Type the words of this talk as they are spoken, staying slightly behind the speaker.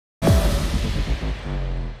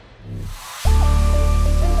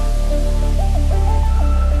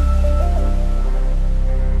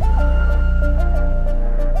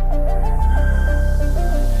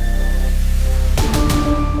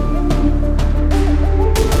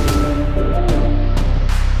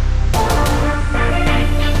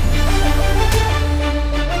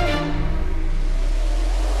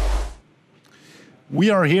We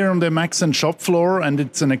are here on the Maxon shop floor, and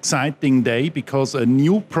it's an exciting day because a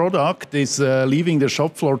new product is leaving the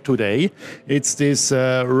shop floor today. It's this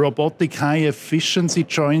robotic high-efficiency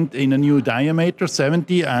joint in a new diameter,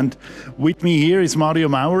 70. And with me here is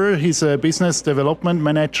Mauerer. He's a business development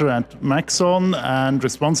manager at Maxon and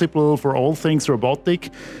responsible for all things robotic.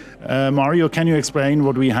 Mario, can you explain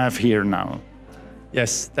what we have here now?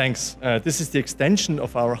 Yes, thanks. This is the extension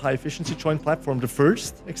of our high-efficiency joint platform, the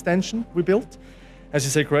first extension we built. As you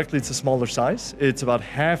say correctly, it's a smaller size. It's about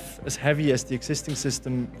half as heavy as the existing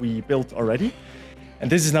system we built already. And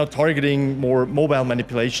this is now targeting more mobile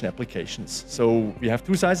manipulation applications. So we have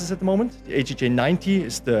two sizes at the moment. The HEJ 90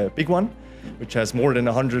 is the big one, which has more than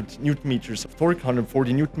 100 Newton meters of torque,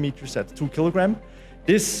 140 Newton meters at 2 kilogram.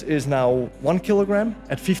 This is now 1 kilogram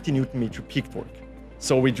at 50 Newton meter peak torque.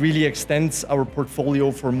 So it really extends our portfolio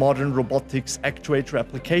for modern robotics actuator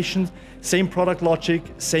applications. Same product logic,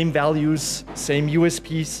 same values, same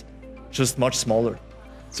USPs, just much smaller.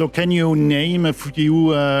 So can you name a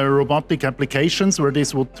few robotic applications where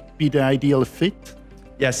this would be the ideal fit?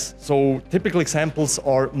 Yes, so typical examples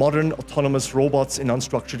are modern autonomous robots in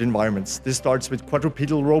unstructured environments. This starts with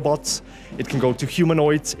quadrupedal robots. It can go to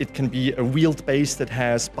humanoids. It can be a wheeled base that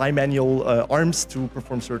has bimanual arms to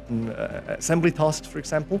perform certain assembly tasks, for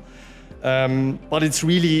example. But it's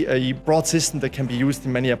really a broad system that can be used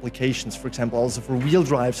in many applications, for example, also for wheel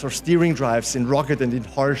drives or steering drives in rugged and in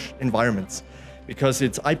harsh environments, because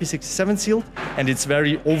it's IP67 sealed and it's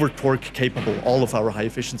very over-torque capable. All of our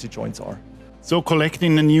high-efficiency joints are. So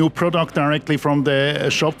collecting a new product directly from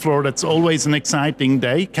the shop floor, that's always an exciting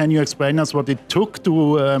day. Can you explain us what it took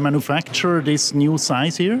to manufacture this new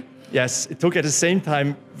size here? Yes, it took at the same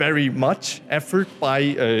time very much effort by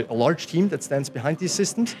a large team that stands behind these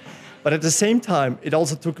systems. But at the same time, it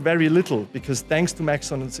also took very little, because thanks to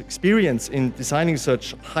Maxon's experience in designing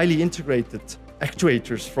such highly integrated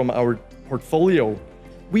actuators from our portfolio,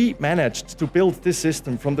 we managed to build this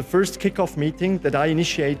system from the first kickoff meeting that I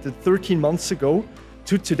initiated 13 months ago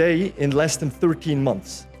to today in less than 13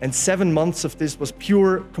 months. And 7 months of this was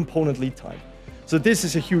pure component lead time. So this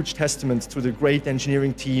is a huge testament to the great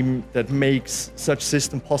engineering team that makes such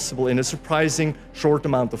system possible in a surprising short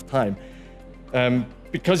amount of time.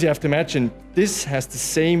 Because you have to imagine, this has the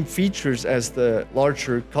same features as the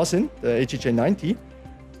larger cousin, the HEJ 90,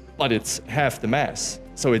 but it's half the mass.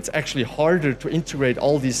 So it's actually harder to integrate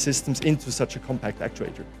all these systems into such a compact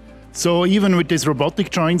actuator. So even with these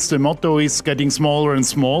robotic joints, the motto is getting smaller and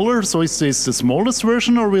smaller. So is this the smallest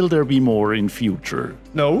version, or will there be more in future?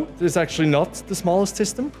 No, this is actually not the smallest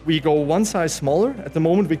system. We go one size smaller. At the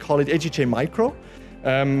moment, we call it HEJ Micro.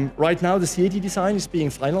 Right now, the CAD design is being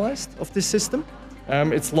finalized of this system.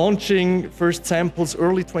 It's launching first samples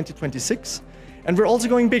early 2026. And we're also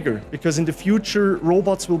going bigger, because in the future,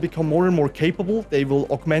 robots will become more and more capable. They will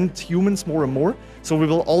augment humans more and more. So we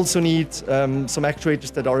will also need some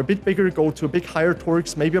actuators that are a bit bigger, go to a bit higher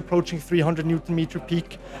torques, maybe approaching 300 Newton meter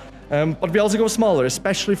peak. But we also go smaller,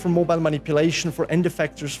 especially for mobile manipulation, for end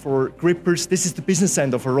effectors, for grippers. This is the business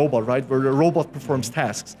end of a robot, right, where a robot performs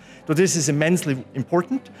tasks. So this is immensely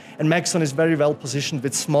important, and Maxon is very well positioned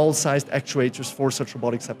with small-sized actuators for such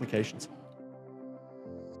robotics applications.